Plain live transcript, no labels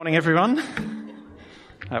Morning, everyone.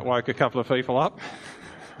 That woke a couple of people up.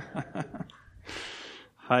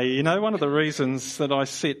 Hey, you know, one of the reasons that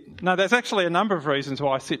there's actually a number of reasons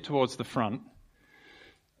why I sit towards the front.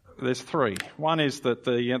 There's three. One is that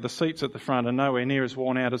the seats at the front are nowhere near as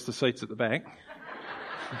worn out as the seats at the back.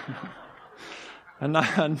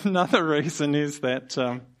 Another reason is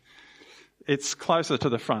that it's closer to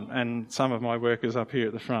the front, and some of my work is up here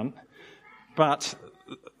at the front. But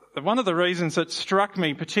one of the reasons that struck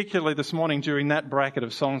me particularly this morning during that bracket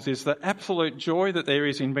of songs is the absolute joy that there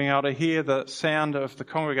is in being able to hear the sound of the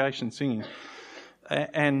congregation singing.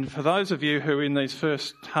 And for those of you who are in these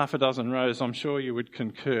first half a dozen rows, I'm sure you would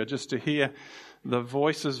concur, just to hear the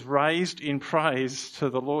voices raised in praise to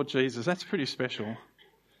the Lord Jesus, that's pretty special.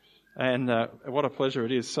 And what a pleasure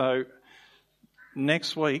it is. So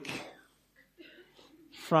next week,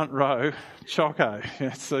 front row, Choco.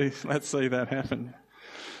 Let's see that happen.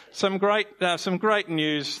 Some great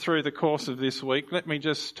news through the course of this week. Let me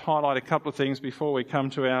just highlight a couple of things before we come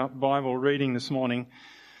to our Bible reading this morning.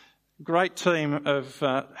 Great team of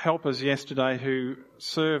helpers yesterday who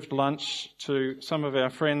served lunch to some of our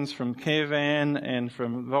friends from Carevan and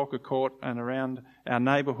from Volker Court and around our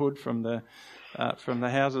neighbourhood from the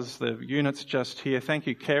houses, the units just here. Thank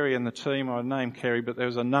you, Kerry and the team. I named Kerry, but there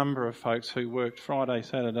was a number of folks who worked Friday,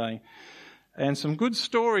 Saturday. And some good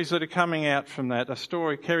stories that are coming out from that. A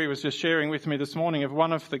story Kerry was just sharing with me this morning of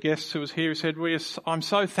one of the guests who was here who said, I'm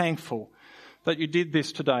so thankful that you did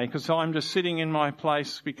this today because I'm just sitting in my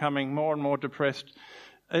place becoming more and more depressed.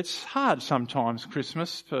 It's hard sometimes,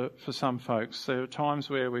 Christmas, for some folks. There are times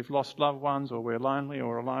where we've lost loved ones or we're lonely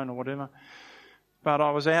or alone or whatever. But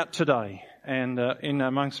I was out today and in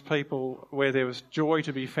amongst people where there was joy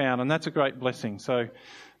to be found, and that's a great blessing. So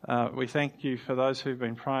we thank you for those who've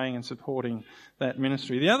been praying and supporting that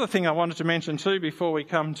ministry. The other thing I wanted to mention too before we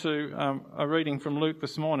come to a reading from Luke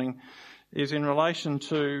this morning is in relation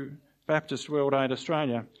to Baptist World Aid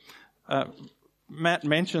Australia. Matt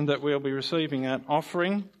mentioned that we'll be receiving an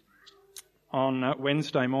offering on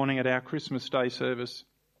Wednesday morning at our Christmas Day service.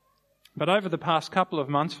 But over the past couple of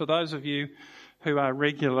months, for those of you who are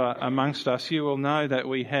regular amongst us, you will know that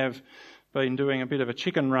we have been doing a bit of a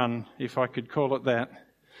chicken run, if I could call it that,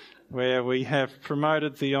 where we have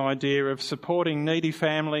promoted the idea of supporting needy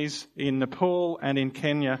families in Nepal and in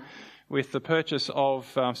Kenya with the purchase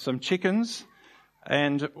of some chickens.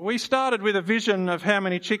 And we started with a vision of how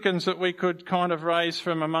many chickens that we could kind of raise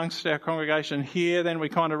from amongst our congregation here. Then we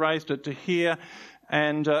kind of raised it to here.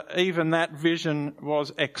 And even that vision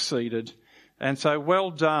was exceeded. And so well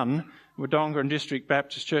done, Wodonga District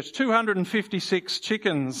Baptist Church. 256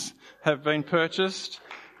 chickens have been purchased.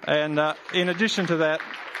 And in addition to that,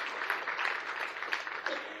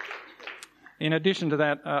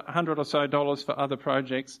 $100 or so for other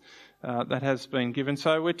projects that has been given.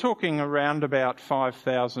 So we're talking around about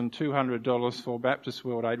 $5,200 for Baptist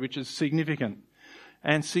World Aid, which is significant.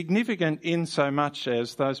 And significant in so much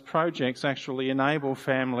as those projects actually enable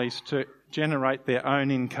families to generate their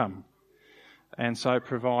own income and so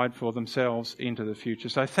provide for themselves into the future.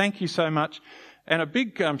 So thank you so much. And a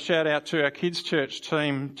big shout out to our Kids Church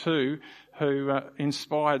team too, who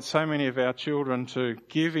inspired so many of our children to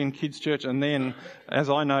give in Kids Church and then, as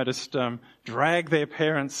I noticed, drag their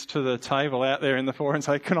parents to the table out there in the foyer and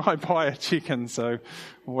say, can I buy a chicken? So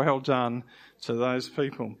well done to those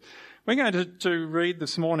people. We're going to read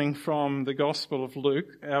this morning from the Gospel of Luke.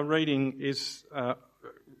 Our reading is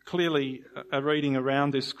clearly a reading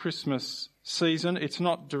around this Christmas season. It's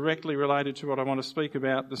not directly related to what I want to speak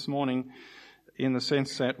about this morning in the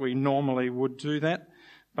sense that we normally would do that,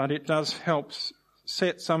 but it does help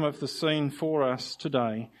set some of the scene for us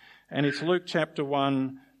today. And it's Luke chapter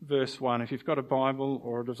 1, verse 1. If you've got a Bible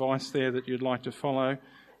or a device there that you'd like to follow,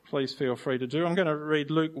 please feel free to do. I'm going to read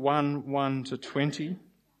Luke 1, 1 to 20,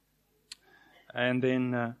 and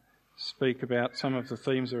then speak about some of the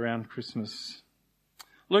themes around Christmas.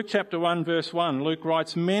 Luke chapter 1, verse 1, Luke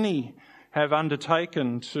writes, "Many have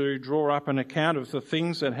undertaken to draw up an account of the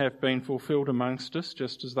things that have been fulfilled amongst us,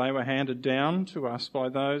 just as they were handed down to us by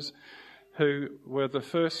those who were the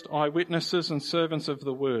first eyewitnesses and servants of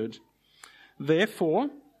the word. Therefore,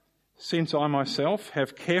 since I myself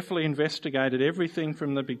have carefully investigated everything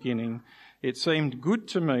from the beginning, it seemed good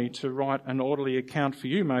to me to write an orderly account for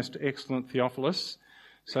you, most excellent Theophilus,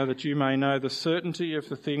 so that you may know the certainty of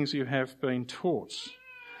the things you have been taught.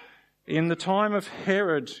 In the time of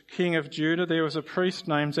Herod, king of Judah, there was a priest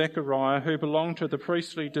named Zechariah who belonged to the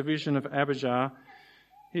priestly division of Abijah.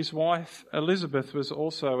 His wife Elizabeth was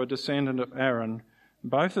also a descendant of Aaron.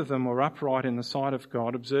 Both of them were upright in the sight of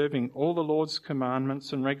God, observing all the Lord's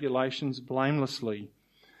commandments and regulations blamelessly.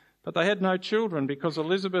 But they had no children because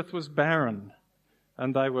Elizabeth was barren,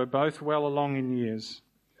 and they were both well along in years.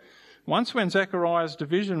 Once when Zechariah's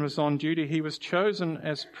division was on duty, he was chosen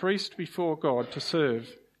as priest before God to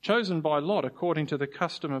serve, chosen by lot according to the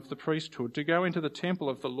custom of the priesthood, to go into the temple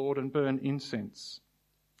of the Lord and burn incense.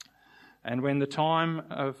 And when the time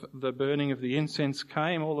of the burning of the incense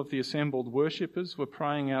came, all of the assembled worshippers were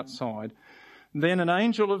praying outside. Then an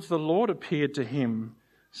angel of the Lord appeared to him,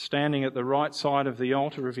 standing at the right side of the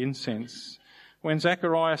altar of incense. When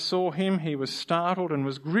Zechariah saw him, he was startled and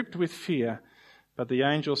was gripped with fear. But the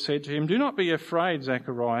angel said to him, "Do not be afraid,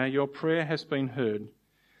 Zechariah, your prayer has been heard.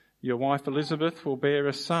 Your wife Elizabeth will bear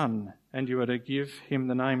a son, and you are to give him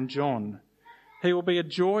the name John. He will be a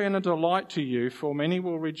joy and a delight to you, for many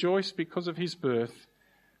will rejoice because of his birth,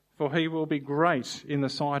 for he will be great in the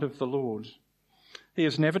sight of the Lord. He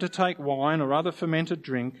is never to take wine or other fermented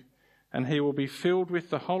drink, and he will be filled with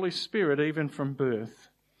the Holy Spirit even from birth.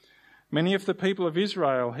 Many of the people of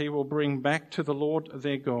Israel he will bring back to the Lord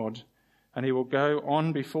their God, and he will go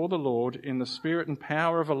on before the Lord in the spirit and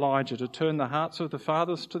power of Elijah to turn the hearts of the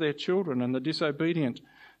fathers to their children and the disobedient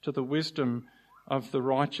to the wisdom of the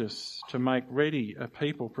righteous, to make ready a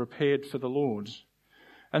people prepared for the Lord."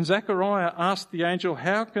 And Zechariah asked the angel,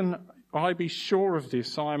 "How can I be sure of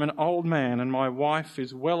this? I am an old man and my wife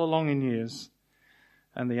is well along in years."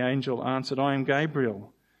 And the angel answered, "I am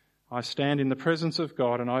Gabriel. I stand in the presence of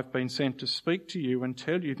God, and I've been sent to speak to you and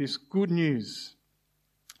tell you this good news.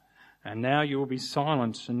 And now you will be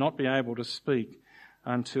silent and not be able to speak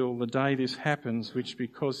until the day this happens, which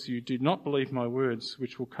because you did not believe my words,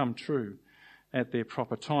 which will come true at their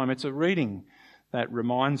proper time." It's a reading that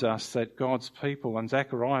reminds us that God's people, and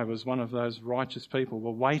Zechariah was one of those righteous people,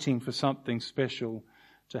 were waiting for something special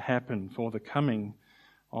to happen, for the coming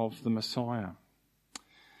of the Messiah.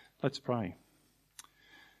 Let's pray.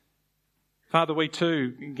 Father, we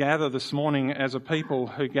too gather this morning as a people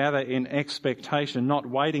who gather in expectation, not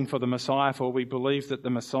waiting for the Messiah, for we believe that the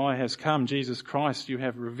Messiah has come. Jesus Christ, you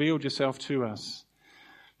have revealed yourself to us.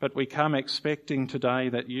 But we come expecting today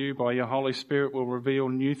that you, by your Holy Spirit, will reveal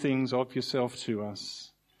new things of yourself to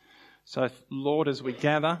us. So, Lord, as we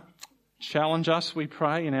gather, challenge us, we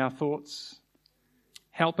pray, in our thoughts.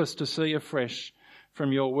 Help us to see afresh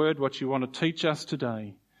from your word what you want to teach us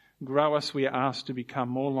today. Grow us, we ask, to become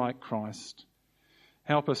more like Christ.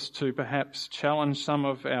 Help us to perhaps challenge some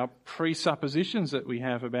of our presuppositions that we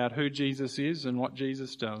have about who Jesus is and what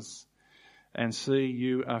Jesus does, and see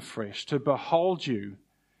you afresh, to behold you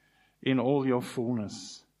in all your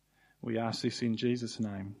fullness. We ask this in Jesus'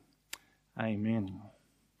 name. Amen.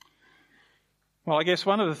 Well, I guess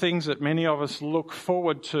one of the things that many of us look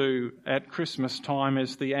forward to at Christmas time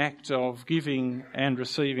is the act of giving and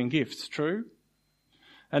receiving gifts, true?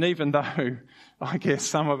 And even though I guess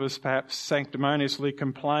some of us perhaps sanctimoniously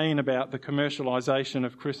complain about the commercialisation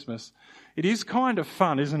of Christmas, it is kind of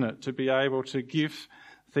fun, isn't it, to be able to give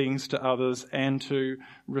things to others and to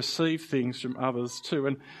receive things from others too.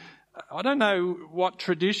 And I don't know what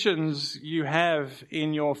traditions you have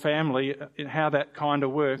in your family, how that kind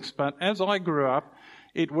of works, but as I grew up,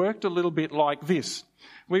 it worked a little bit like this.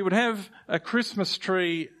 We would have a Christmas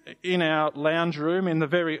tree in our lounge room. In the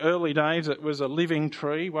very early days, it was a living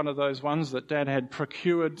tree, one of those ones that Dad had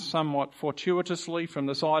procured somewhat fortuitously from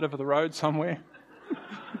the side of the road somewhere.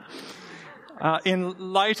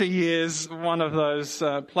 In later years, one of those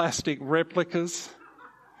plastic replicas.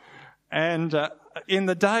 And in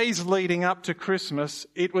the days leading up to Christmas,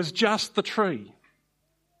 it was just the tree.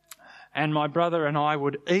 And my brother and I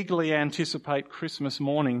would eagerly anticipate Christmas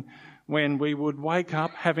morning, when we would wake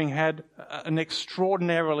up having had an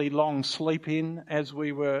extraordinarily long sleep in, as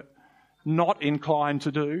we were not inclined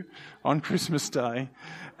to do on Christmas Day,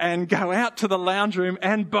 and go out to the lounge room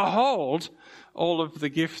and behold all of the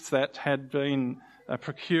gifts that had been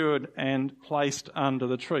procured and placed under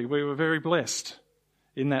the tree. We were very blessed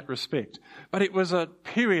in that respect. But it was a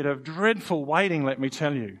period of dreadful waiting, let me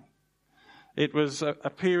tell you. It was a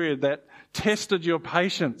period that tested your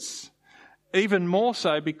patience, even more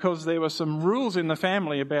so because there were some rules in the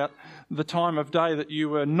family about the time of day that you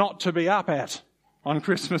were not to be up at on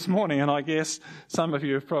Christmas morning. And I guess some of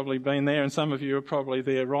you have probably been there and some of you are probably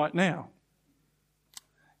there right now.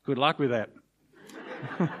 Good luck with that.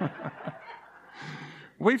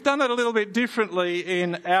 We've done it a little bit differently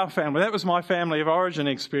in our family. That was my family of origin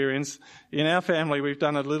experience. In our family, we've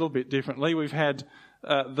done it a little bit differently. We've had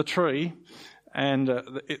the tree and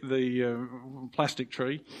the plastic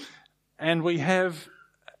tree. And we have,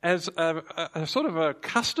 as a sort of a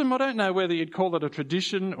custom, I don't know whether you'd call it a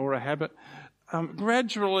tradition or a habit,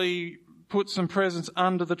 gradually put some presents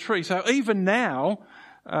under the tree. So even now,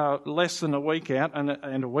 less than a week out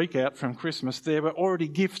and a week out from Christmas, there were already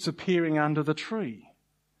gifts appearing under the tree.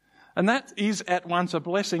 And that is at once a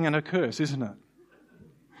blessing and a curse, isn't it?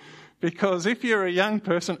 Because if you're a young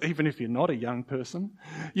person, even if you're not a young person,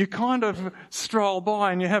 you kind of stroll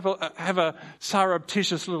by and you have a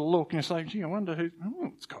surreptitious little look and you say, gee, I wonder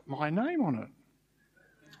it's got my name on it.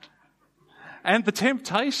 And the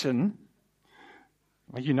temptation,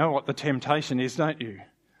 well, you know what the temptation is, don't you?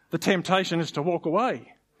 The temptation is to walk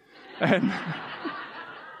away and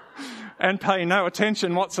pay no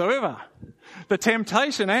attention whatsoever. The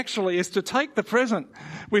temptation actually is to take the present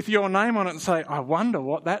with your name on it and say, I wonder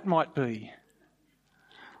what that might be.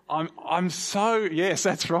 Yes,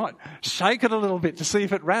 that's right. Shake it a little bit to see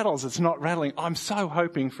if it rattles. It's not rattling. I'm so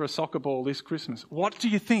hoping for a soccer ball this Christmas. What do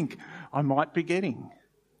you think I might be getting?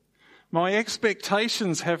 My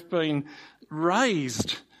expectations have been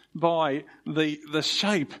raised by the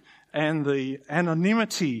shape and the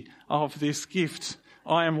anonymity of this gift.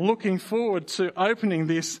 I am looking forward to opening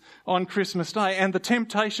this on Christmas Day, and the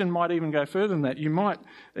temptation might even go further than that. You might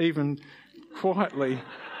even quietly,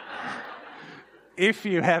 if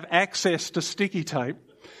you have access to sticky tape,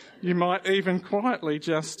 you might even quietly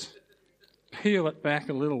just peel it back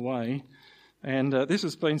a little way. And this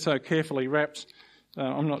has been so carefully wrapped,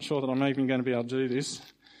 I'm not sure that I'm even going to be able to do this,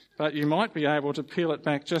 but you might be able to peel it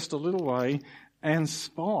back just a little way and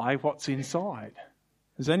spy what's inside.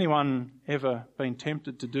 Has anyone ever been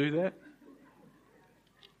tempted to do that?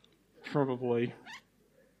 Probably.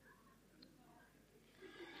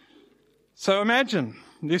 So imagine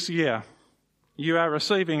this year you are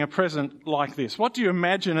receiving a present like this. What do you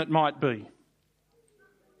imagine it might be?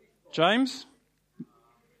 James?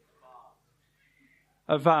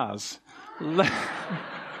 A vase.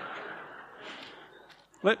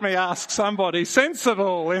 Let me ask somebody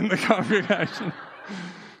sensible in the congregation.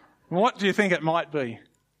 What do you think it might be?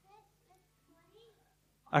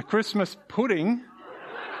 A Christmas pudding?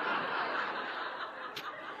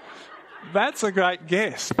 That's a great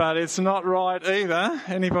guess, but it's not right either.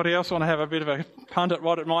 Anybody else want to have a bit of a punt at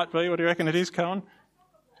what it might be? What do you reckon it is, Cohen?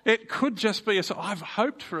 It could just be I've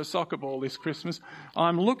hoped for a soccer ball this Christmas.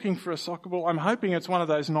 I'm looking for a soccer ball. I'm hoping it's one of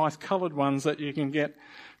those nice coloured ones that you can get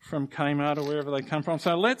from Kmart or wherever they come from.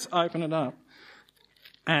 So let's open it up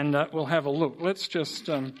and we'll have a look. Let's just...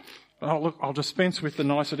 I'll dispense with the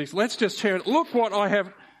niceties. Let's just share it. Look what I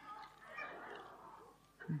have.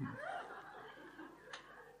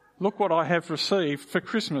 Look what I have received for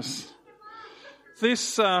Christmas.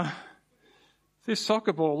 This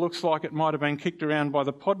soccer ball looks like it might have been kicked around by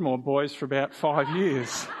the Podmore boys for about 5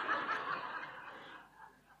 years.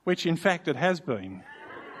 Which in fact it has been.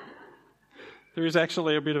 There is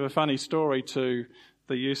actually a bit of a funny story to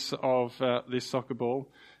the use of this soccer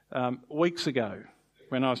ball. Weeks ago,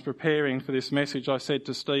 when I was preparing for this message, I said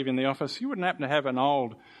to Steve in the office, you wouldn't happen to have an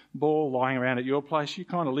old ball lying around at your place? You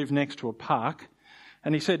kind of live next to a park.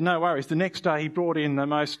 And he said, no worries. The next day he brought in the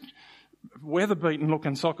most weather-beaten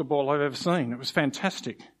looking soccer ball I've ever seen. It was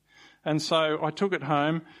fantastic. And so I took it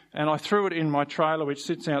home and I threw it in my trailer, which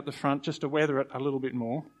sits out the front, just to weather it a little bit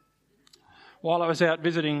more. While I was out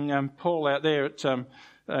visiting Paul out there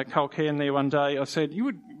at Colcairn there one day, I said, you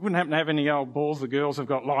wouldn't happen to have any old balls the girls have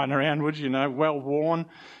got lying around, would you? Well worn.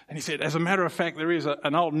 And he said, as a matter of fact, there is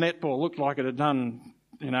an old netball, looked like it had done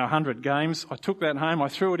 100 games. I took that home, I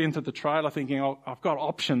threw it into the trailer thinking, I've got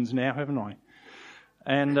options now, haven't I?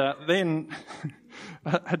 And then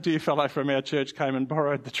a dear fellow from our church came and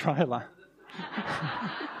borrowed the trailer.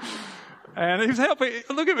 And he was helping,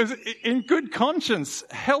 look, it was in good conscience,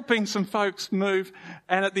 helping some folks move.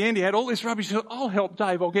 And at the end he had all this rubbish. He said, I'll help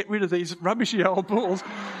Dave, I'll get rid of these rubbishy old balls.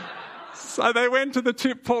 So they went to the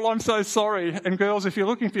tip, Paul, I'm so sorry. And girls, if you're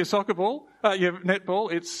looking for your soccer ball, your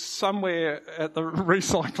netball, it's somewhere at the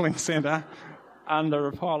recycling centre under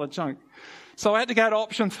a pile of junk. So I had to go to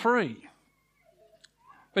option 3.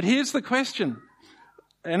 But here's the question,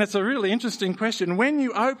 and it's a really interesting question. When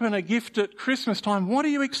you open a gift at Christmas time, what do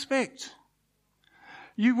you expect?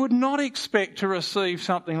 You would not expect to receive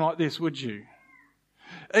something like this, would you?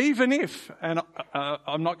 Even if, and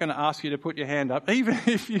I'm not going to ask you to put your hand up, even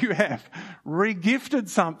if you have re-gifted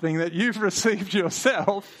something that you've received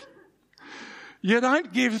yourself, you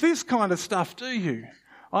don't give this kind of stuff, do you?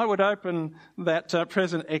 I would open that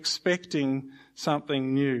present expecting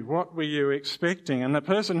something new. What were you expecting? And the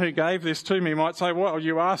person who gave this to me might say, well,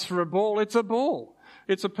 you asked for a ball, it's a ball.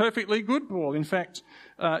 It's a perfectly good ball. In fact,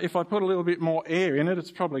 if I put a little bit more air in it, it's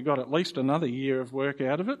probably got at least another year of work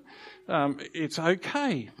out of it. It's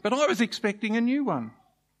okay. But I was expecting a new one.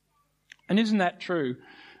 And isn't that true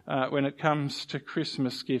when it comes to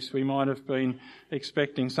Christmas gifts. We might have been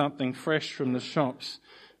expecting something fresh from the shops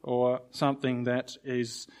or something that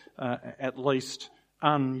is at least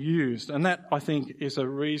unused. And that, I think, is a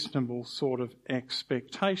reasonable sort of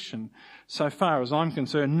expectation. So far as I'm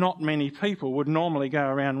concerned, not many people would normally go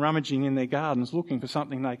around rummaging in their gardens looking for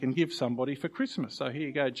something they can give somebody for Christmas. So here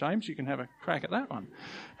you go, James, you can have a crack at that one.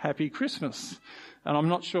 Happy Christmas. And I'm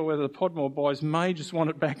not sure whether the Podmore boys may just want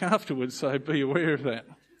it back afterwards, so be aware of that.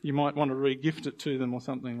 You might want to re-gift it to them or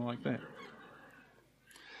something like that.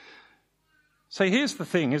 See, here's the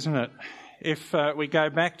thing, isn't it? If we go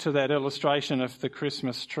back to that illustration of the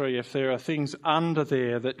Christmas tree, if there are things under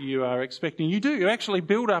there that you are expecting, you actually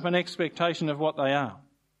build up an expectation of what they are.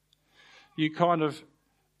 You kind of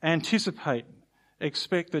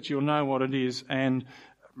expect that you'll know what it is, and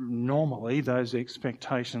normally those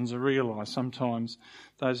expectations are realised. Sometimes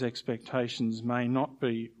those expectations may not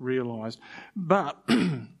be realised. But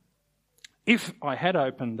if I had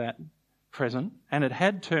opened that present and it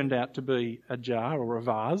had turned out to be a jar or a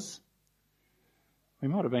vase, we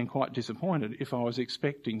might have been quite disappointed if I was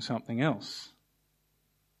expecting something else.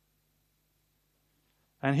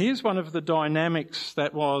 And here's one of the dynamics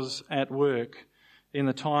that was at work in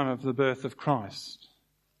the time of the birth of Christ.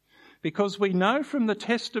 Because we know from the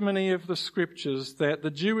testimony of the Scriptures that the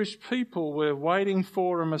Jewish people were waiting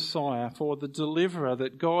for a Messiah, for the deliverer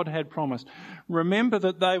that God had promised. Remember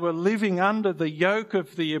that they were living under the yoke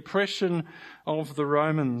of the oppression of the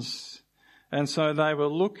Romans. And so they were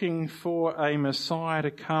looking for a Messiah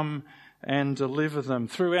to come and deliver them.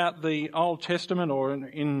 Throughout the Old Testament, or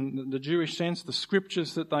in the Jewish sense, the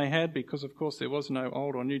Scriptures that they had, because of course there was no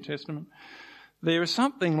Old or New Testament, there is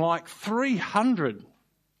something like 300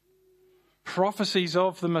 prophecies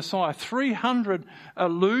of the Messiah, 300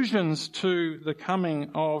 allusions to the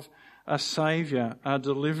coming of a Saviour, a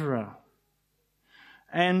deliverer.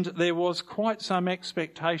 And there was quite some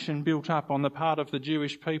expectation built up on the part of the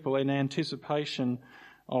Jewish people in anticipation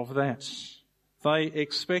of that. They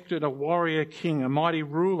expected a warrior king, a mighty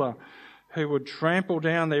ruler who would trample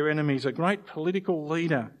down their enemies, a great political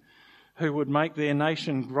leader who would make their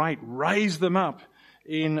nation great, raise them up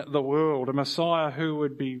in the world, a Messiah who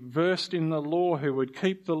would be versed in the law, who would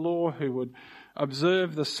keep the law, who would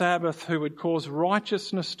observe the Sabbath, who would cause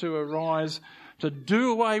righteousness to arise, to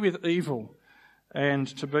do away with evil, and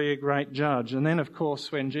to be a great judge. And then, of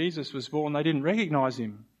course, when Jesus was born, they didn't recognise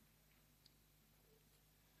him.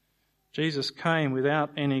 Jesus came without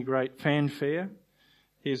any great fanfare.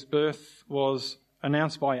 His birth was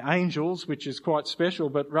announced by angels, which is quite special,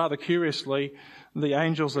 but rather curiously, the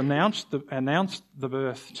angels announced the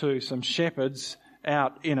birth to some shepherds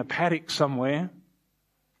out in a paddock somewhere.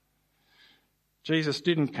 Jesus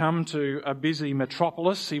didn't come to a busy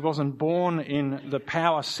metropolis. He wasn't born in the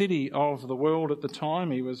power city of the world at the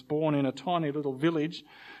time. He was born in a tiny little village,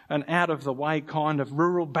 an out-of-the-way kind of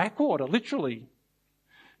rural backwater, literally,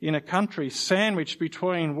 in a country sandwiched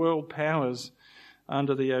between world powers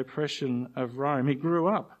under the oppression of Rome. He grew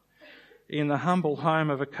up in the humble home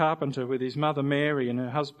of a carpenter with his mother Mary and her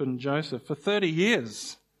husband Joseph for 30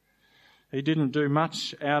 years. He didn't do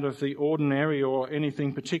much out of the ordinary or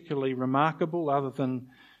anything particularly remarkable other than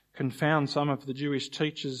confound some of the Jewish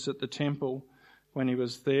teachers at the temple when he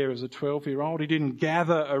was there as a 12-year-old. He didn't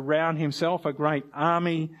gather around himself a great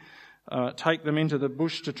army, take them into the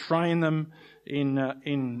bush to train them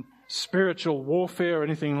in spiritual warfare or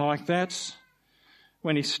anything like that.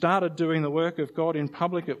 When he started doing the work of God in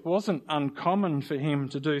public, it wasn't uncommon for him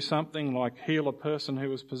to do something like heal a person who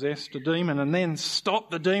was possessed a demon and then stop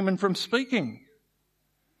the demon from speaking.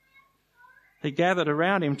 He gathered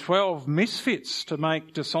around him 12 misfits to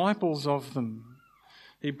make disciples of them.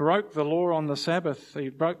 He broke the law on the Sabbath. He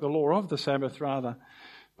broke the law of the Sabbath, rather,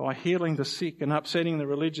 by healing the sick and upsetting the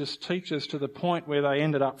religious teachers to the point where they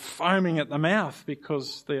ended up foaming at the mouth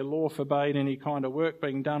because their law forbade any kind of work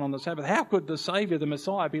being done on the Sabbath. How could the Saviour, the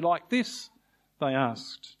Messiah, be like this? They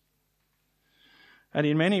asked. And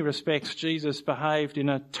in many respects, Jesus behaved in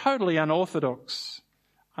a totally unorthodox,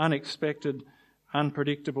 unexpected,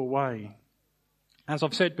 unpredictable way. As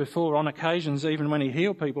I've said before, on occasions, even when he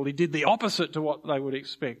healed people, he did the opposite to what they would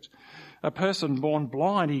expect. A person born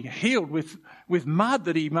blind, he healed with mud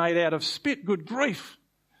that he made out of spit. Good grief.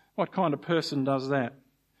 What kind of person does that?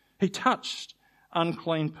 He touched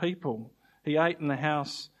unclean people. He ate in the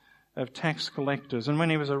house of tax collectors. And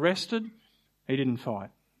when he was arrested, he didn't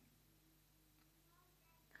fight.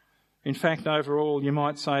 In fact, overall, you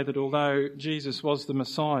might say that although Jesus was the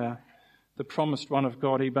Messiah, the promised one of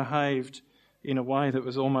God, he behaved in a way that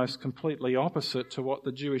was almost completely opposite to what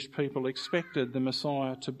the Jewish people expected the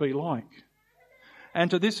Messiah to be like. And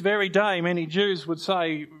to this very day, many Jews would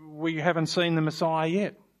say, we haven't seen the Messiah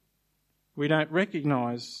yet. We don't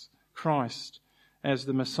recognise Christ as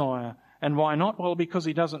the Messiah. And why not? Well, because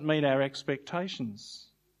he doesn't meet our expectations.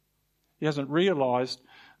 He hasn't realised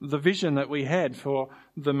the vision that we had for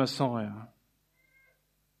the Messiah.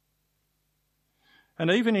 And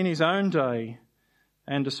even in his own day,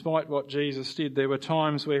 and despite what Jesus did, there were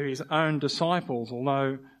times where his own disciples,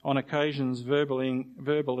 although on occasions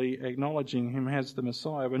verbally acknowledging him as the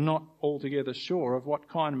Messiah, were not altogether sure of what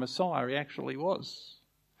kind of Messiah he actually was.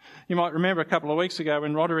 You might remember a couple of weeks ago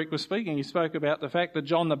when Roderick was speaking, he spoke about the fact that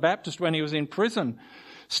John the Baptist, when he was in prison,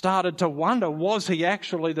 started to wonder, was he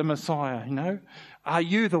actually the Messiah? You know, are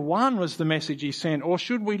you the one, was the message he sent, or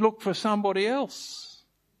should we look for somebody else?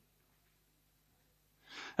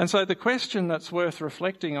 And so the question that's worth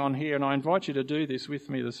reflecting on here, and I invite you to do this with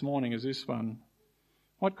me this morning, is this one.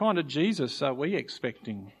 What kind of Jesus are we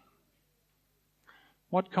expecting?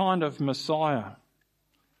 What kind of Messiah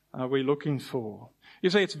are we looking for? You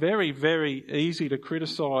see, it's very, very easy to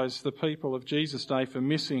criticise the people of Jesus' day for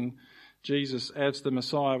missing Jesus as the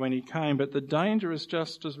Messiah when he came, but the danger is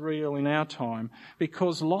just as real in our time,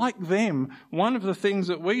 because like them, one of the things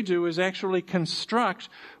that we do is actually construct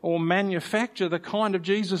or manufacture the kind of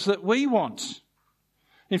Jesus that we want.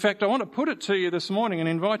 In fact, I want to put it to you this morning and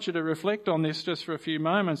invite you to reflect on this just for a few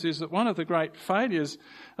moments, is that one of the great failures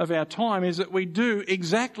of our time is that we do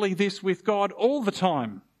exactly this with God all the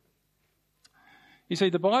time. You see,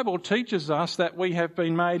 the Bible teaches us that we have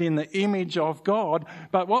been made in the image of God,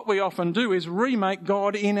 but what we often do is remake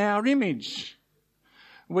God in our image.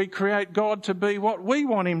 We create God to be what we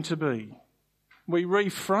want him to be. We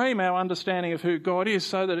reframe our understanding of who God is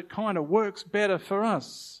so that it kind of works better for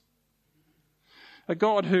us. A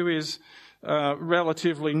God who is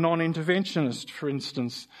relatively non-interventionist, for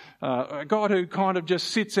instance. A God who kind of just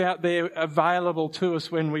sits out there available to us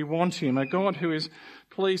when we want him. A God who is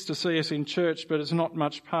pleased to see us in church, but is not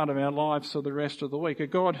much part of our lives for the rest of the week. A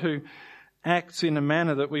God who acts in a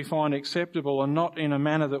manner that we find acceptable and not in a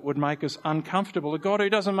manner that would make us uncomfortable. A God who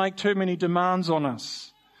doesn't make too many demands on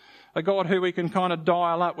us. A God who we can kind of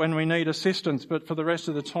dial up when we need assistance, but for the rest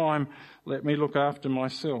of the time, let me look after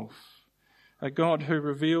myself. A God who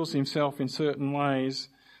reveals himself in certain ways,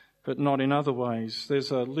 but not in other ways.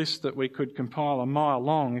 There's a list that we could compile a mile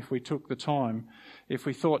long if we took the time, if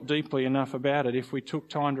we thought deeply enough about it, if we took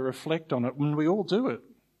time to reflect on it, and we all do it.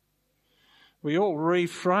 We all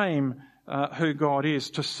reframe who God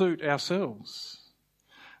is to suit ourselves.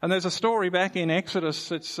 And there's a story back in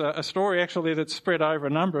Exodus, it's a story actually that's spread over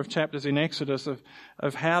a number of chapters in Exodus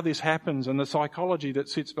of how this happens and the psychology that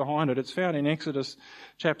sits behind it. It's found in Exodus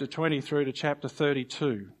chapter 20 through to chapter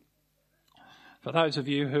 32. For those of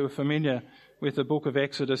you who are familiar with the book of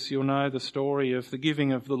Exodus, you'll know the story of the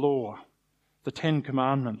giving of the law, the 10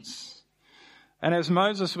 Commandments. And as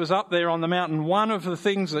Moses was up there on the mountain, one of the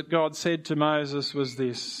things that God said to Moses was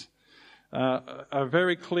this, a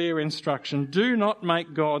very clear instruction: do not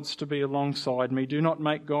make gods to be alongside me. Do not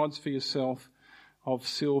make gods for yourself of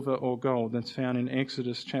silver or gold. That's found in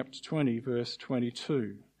Exodus chapter 20, verse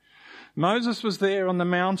 22. Moses was there on the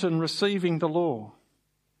mountain receiving the law.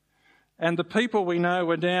 And the people we know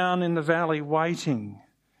were down in the valley waiting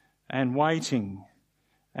and waiting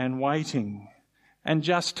and waiting. And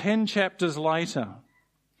just 10 chapters later,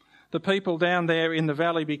 the people down there in the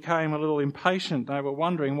valley became a little impatient. They were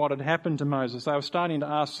wondering what had happened to Moses. They were starting to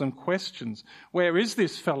ask some questions. Where is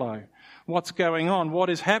this fellow? What's going on? What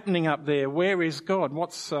is happening up there? Where is God?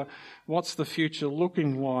 What's the future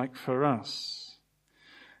looking like for us?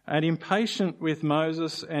 And impatient with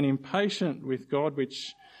Moses and impatient with God,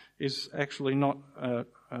 which is actually not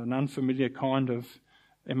an unfamiliar kind of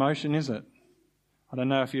emotion, is it? I don't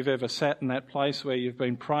know if you've ever sat in that place where you've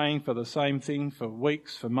been praying for the same thing for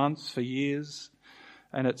weeks, for months, for years,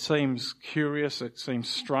 and it seems curious, it seems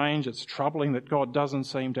strange, it's troubling that God doesn't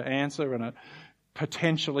seem to answer, and it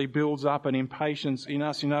potentially builds up an impatience in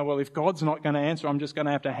us. You know, well, if God's not going to answer, I'm just going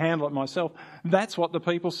to have to handle it myself. That's what the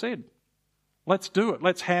people said. Let's do it.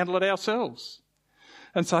 Let's handle it ourselves.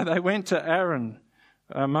 And so they went to Aaron,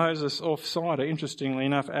 Moses' off-sider. Interestingly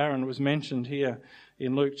enough, Aaron was mentioned here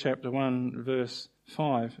in Luke chapter 1, verse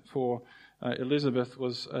 5, for Elizabeth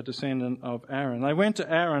was a descendant of Aaron. They went to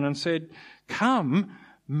Aaron and said, come,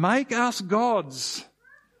 make us gods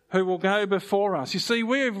who will go before us. You see,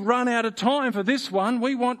 we've run out of time for this one.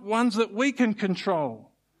 We want ones that we can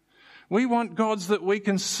control. We want gods that we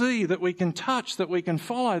can see, that we can touch, that we can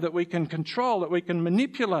follow, that we can control, that we can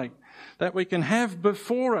manipulate, that we can have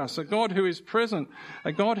before us. A God who is present,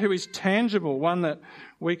 a God who is tangible, one that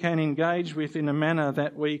we can engage with in a manner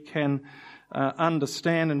that we can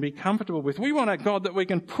understand and be comfortable with. We want a God that we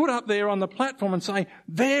can put up there on the platform and say,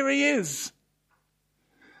 there he is.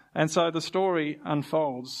 And so the story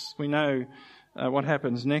unfolds. We know what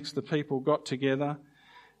happens next. The people got together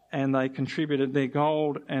and they contributed their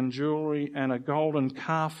gold and jewellery, and a golden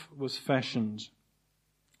calf was fashioned.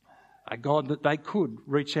 A God that they could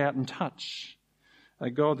reach out and touch. A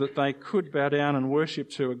God that they could bow down and worship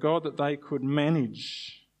to. A God that they could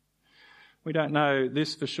manage. We don't know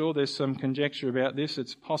this for sure. There's some conjecture about this.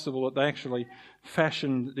 It's possible that they actually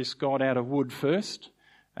fashioned this God out of wood first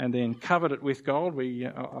and then covered it with gold.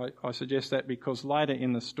 I suggest that because later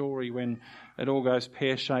in the story, when it all goes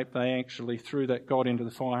pear-shaped, they actually threw that God into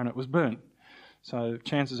the fire and it was burnt. So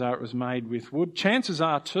chances are it was made with wood. Chances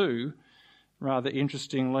are too, rather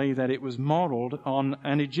interestingly, that it was modelled on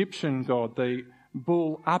an Egyptian god, the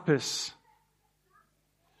bull Apis.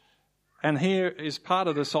 And here is part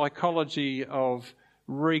of the psychology of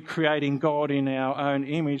recreating God in our own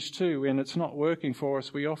image too. When it's not working for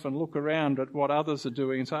us, we often look around at what others are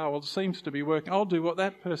doing and say, oh, well, it seems to be working. I'll do what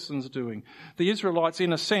that person's doing. The Israelites,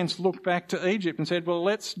 in a sense, looked back to Egypt and said, well,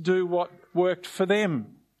 let's do what worked for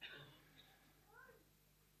them.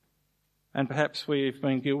 And perhaps we've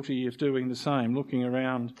been guilty of doing the same, looking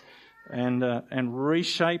around and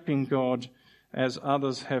reshaping God as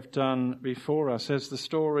others have done before us. As the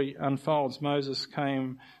story unfolds, Moses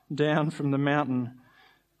came down from the mountain,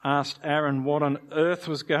 asked Aaron what on earth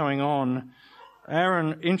was going on.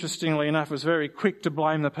 Aaron, interestingly enough, was very quick to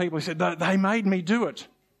blame the people. He said, they made me do it.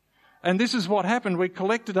 And this is what happened. We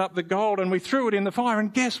collected up the gold and we threw it in the fire,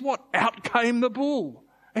 and guess what? Out came the bull.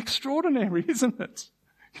 Extraordinary, isn't it?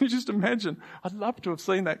 Can you just imagine? I'd love to have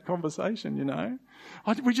seen that conversation, you know.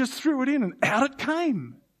 We just threw it in and out it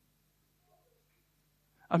came.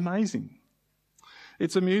 Amazing.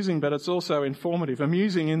 It's amusing, but it's also informative.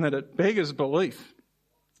 Amusing in that it beggars belief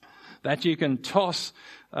that you can toss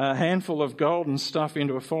a handful of golden stuff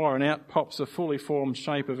into a fire and out pops a fully formed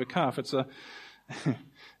shape of a calf.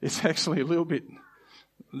 It's actually a little bit,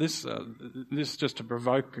 this just to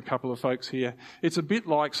provoke a couple of folks here, it's a bit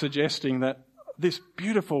like suggesting that this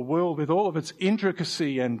beautiful world with all of its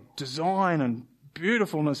intricacy and design and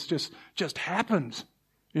beautifulness just happened,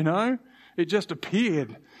 you know? It just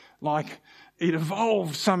appeared like it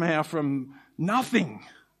evolved somehow from nothing.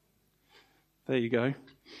 There you go.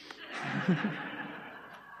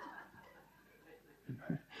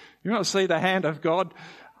 You want to see the hand of God?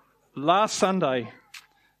 Last Sunday,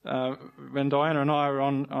 when Diana and I were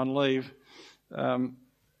on leave, I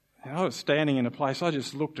was standing in a place, I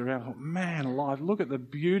just looked around and thought, man alive, look at the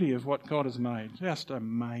beauty of what God has made. Just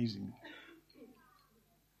amazing.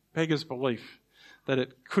 Beggars belief that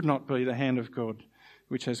it could not be the hand of God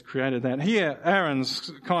which has created that. Here,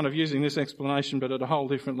 Aaron's kind of using this explanation, but at a whole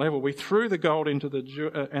different level. We threw the gold into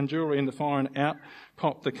and jewellery in the fire, and out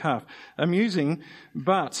popped the calf. Amusing,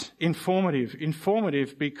 but informative.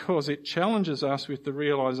 Informative because it challenges us with the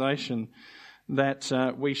realisation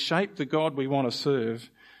that we shape the God we want to serve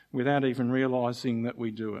without even realising that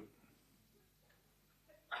we do it.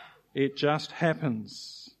 It just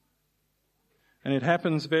happens. And it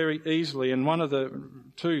happens very easily. And one of the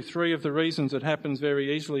three of the reasons it happens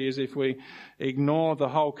very easily is if we ignore the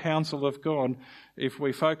whole counsel of God, if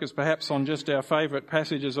we focus perhaps on just our favourite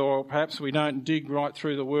passages, or perhaps we don't dig right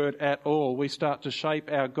through the Word at all, we start to shape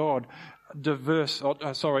our God divorced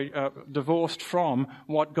from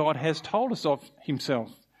what God has told us of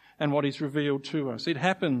himself and what he's revealed to us. It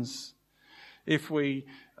happens if we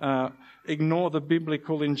ignore the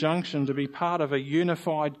biblical injunction to be part of a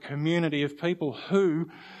unified community of people who,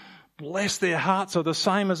 bless their hearts, are the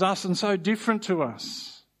same as us and so different to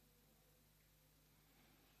us.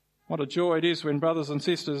 What a joy it is when brothers and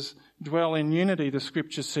sisters dwell in unity, the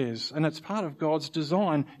Scripture says, and it's part of God's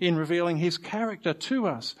design in revealing his character to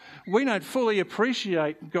us. We don't fully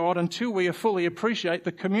appreciate God until we fully appreciate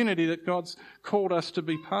the community that God's called us to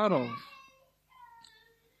be part of.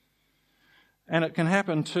 And it can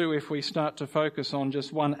happen too if we start to focus on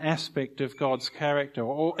just one aspect of God's character,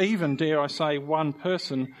 or even, dare I say, one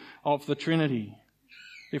person of the Trinity.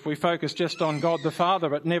 If we focus just on God the Father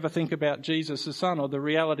but never think about Jesus the Son or the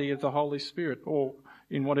reality of the Holy Spirit, or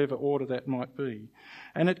in whatever order that might be.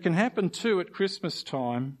 And it can happen too at Christmas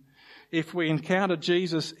time if we encounter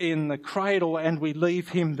Jesus in the cradle and we leave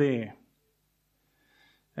him there.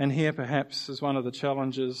 And here perhaps is one of the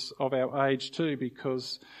challenges of our age too,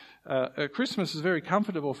 because Christmas is very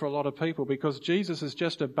comfortable for a lot of people because Jesus is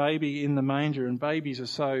just a baby in the manger, and babies are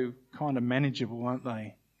so kind of manageable, aren't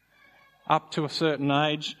they? Up to a certain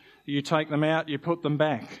age, you take them out, you put them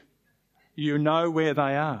back. You know where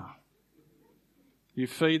they are. You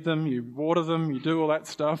feed them, you water them, you do all that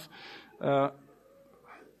stuff. Your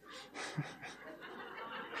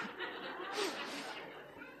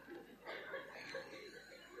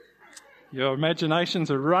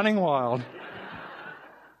imaginations are running wild.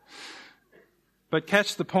 But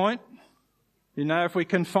catch the point. You know, if we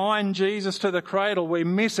confine Jesus to the cradle, we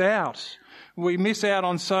miss out. We miss out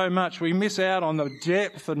on so much. We miss out on the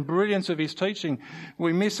depth and brilliance of his teaching.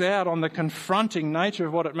 We miss out on the confronting nature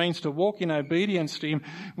of what it means to walk in obedience to him.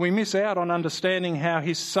 We miss out on understanding how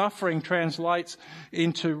his suffering translates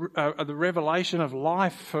into the revelation of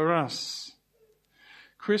life for us.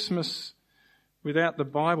 Christmas without the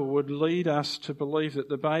Bible would lead us to believe that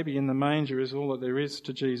the baby in the manger is all that there is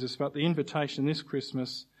to Jesus. But the invitation this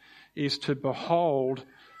Christmas is to behold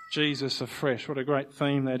Jesus afresh. What a great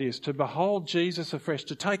theme that is. To behold Jesus afresh,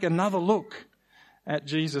 to take another look at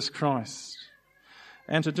Jesus Christ.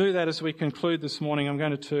 And to do that, as we conclude this morning, I'm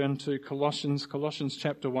going to turn to Colossians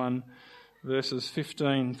chapter 1, verses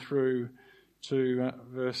 15 through to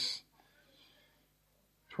verse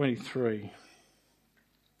 23.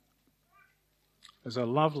 There's a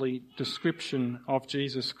lovely description of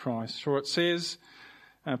Jesus Christ. For it says,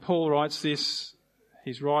 Paul writes this,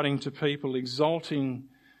 he's writing to people exalting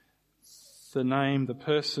the name, the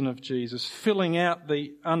person of Jesus, filling out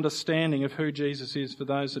the understanding of who Jesus is for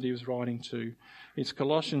those that he was writing to. It's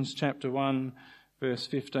Colossians chapter 1, verse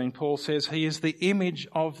 15. Paul says, he is the image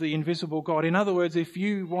of the invisible God. In other words, if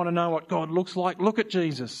you want to know what God looks like, look at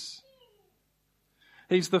Jesus.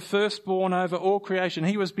 He's the firstborn over all creation.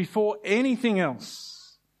 He was before anything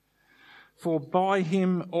else. For by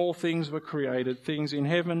him all things were created, things in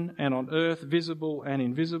heaven and on earth, visible and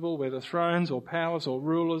invisible, whether thrones or powers or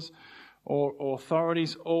rulers or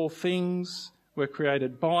authorities, all things were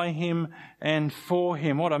created by him and for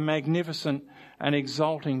him. What a magnificent and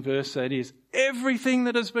exalting verse that is. Everything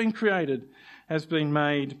that has been created has been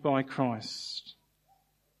made by Christ.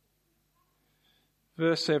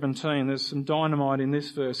 Verse 17, there's some dynamite in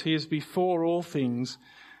this verse. He is before all things,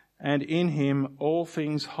 and in him all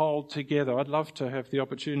things hold together. I'd love to have the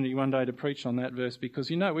opportunity one day to preach on that verse, because,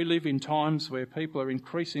 you know, we live in times where people are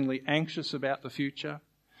increasingly anxious about the future.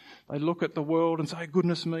 They look at the world and say,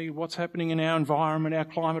 goodness me, what's happening in our environment, our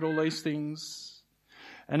climate, all these things.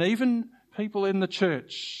 And even people in the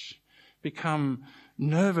church become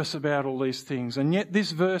nervous about all these things. And yet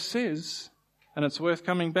this verse says, and it's worth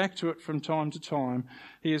coming back to it from time to time,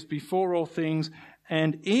 he is before all things,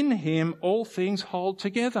 and in him all things hold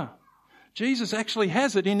together. Jesus actually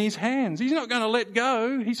has it in his hands. He's not going to let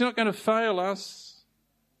go. He's not going to fail us.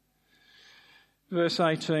 Verse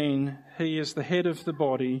 18, he is the head of the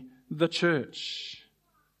body, the church.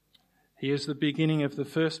 He is the beginning of the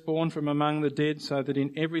firstborn from among the dead, so that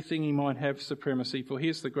in everything he might have supremacy. For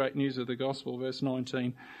here's the great news of the gospel, verse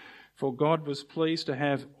 19. For God was pleased to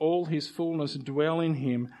have all his fullness dwell in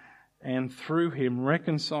him, and through him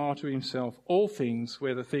reconcile to himself all things,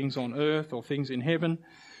 whether things on earth or things in heaven,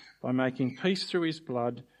 by making peace through his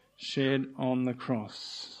blood shed on the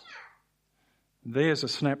cross. There's a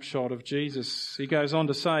snapshot of Jesus. He goes on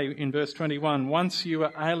to say in verse 21, once you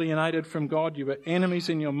were alienated from God, you were enemies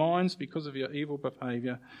in your minds because of your evil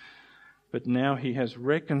behaviour. But now he has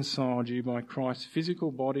reconciled you by Christ's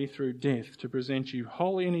physical body through death to present you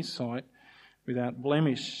holy in his sight, without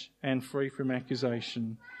blemish and free from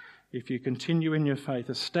accusation. If you continue in your faith,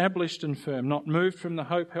 established and firm, not moved from the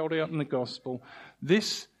hope held out in the gospel.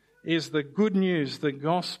 This is the good news, the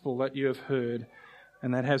gospel that you have heard,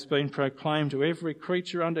 and that has been proclaimed to every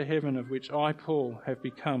creature under heaven, of which I, Paul, have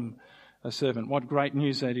become a servant. What great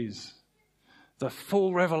news that is. The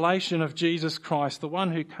full revelation of Jesus Christ, the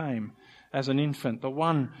one who came as an infant, the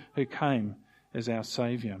one who came as our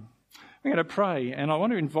Saviour. We're going to pray, and I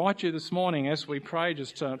want to invite you this morning as we pray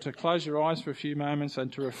just to close your eyes for a few moments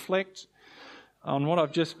and to reflect on what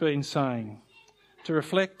I've just been saying, to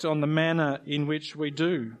reflect on the manner in which we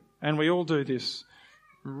do, and we all do this,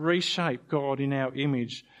 reshape God in our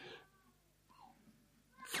image,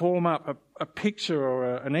 form up a picture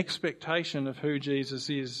or an expectation of who Jesus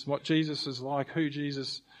is, what Jesus is like, who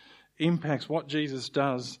Jesus impacts, what Jesus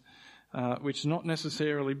does, which is not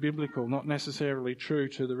necessarily biblical, not necessarily true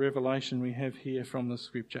to the revelation we have here from the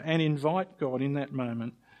Scripture. And invite God in that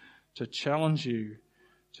moment to challenge you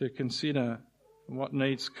to consider what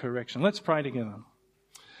needs correction. Let's pray together.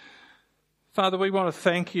 Father, we want to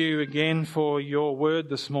thank you again for your word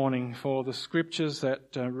this morning, for the Scriptures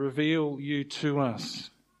that reveal you to us.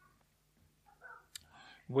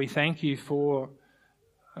 We thank you for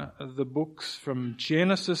the books from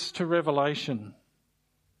Genesis to Revelation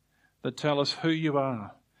that tell us who you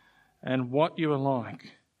are and what you are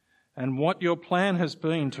like and what your plan has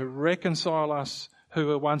been to reconcile us who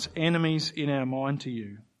were once enemies in our mind to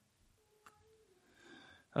you.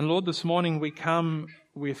 And Lord, this morning we come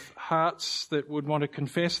with hearts that would want to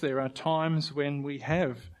confess there are times when we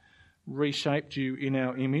have reshaped you in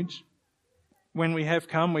our image, when we have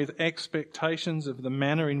come with expectations of the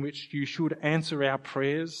manner in which you should answer our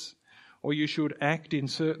prayers or you should act in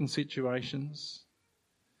certain situations,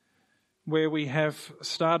 where we have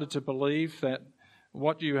started to believe that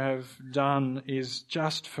what you have done is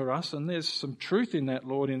just for us. And there's some truth in that,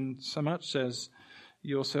 Lord, in so much as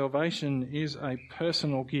your salvation is a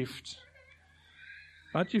personal gift.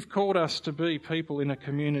 But you've called us to be people in a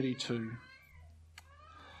community too.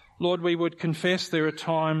 Lord, we would confess there are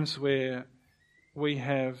times where we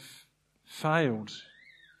have failed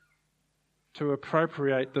to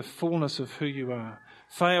appropriate the fullness of who you are,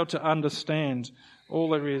 failed to understand all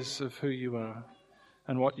there is of who you are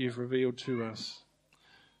and what you've revealed to us.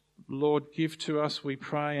 Lord, give to us, we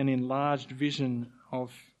pray, an enlarged vision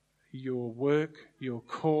of your work, your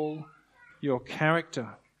call, your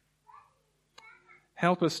character.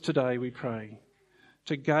 Help us today, we pray,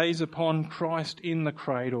 to gaze upon Christ in the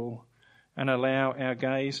cradle and allow our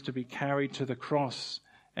gaze to be carried to the cross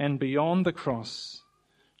and beyond the cross,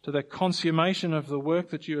 to the consummation of the work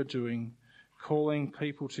that you are doing, calling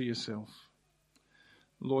people to yourself.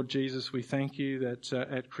 Lord Jesus, we thank you that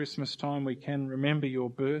at Christmas time we can remember your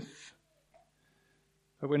birth,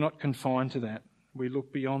 but we're not confined to that. We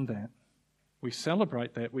look beyond that. We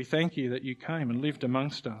celebrate that. We thank you that you came and lived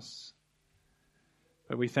amongst us.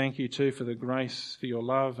 But we thank you too for the grace, for your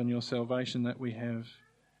love and your salvation that we have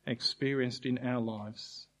experienced in our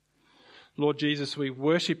lives. Lord Jesus, we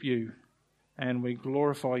worship you and we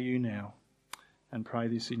glorify you now and pray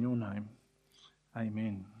this in your name.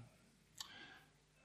 Amen.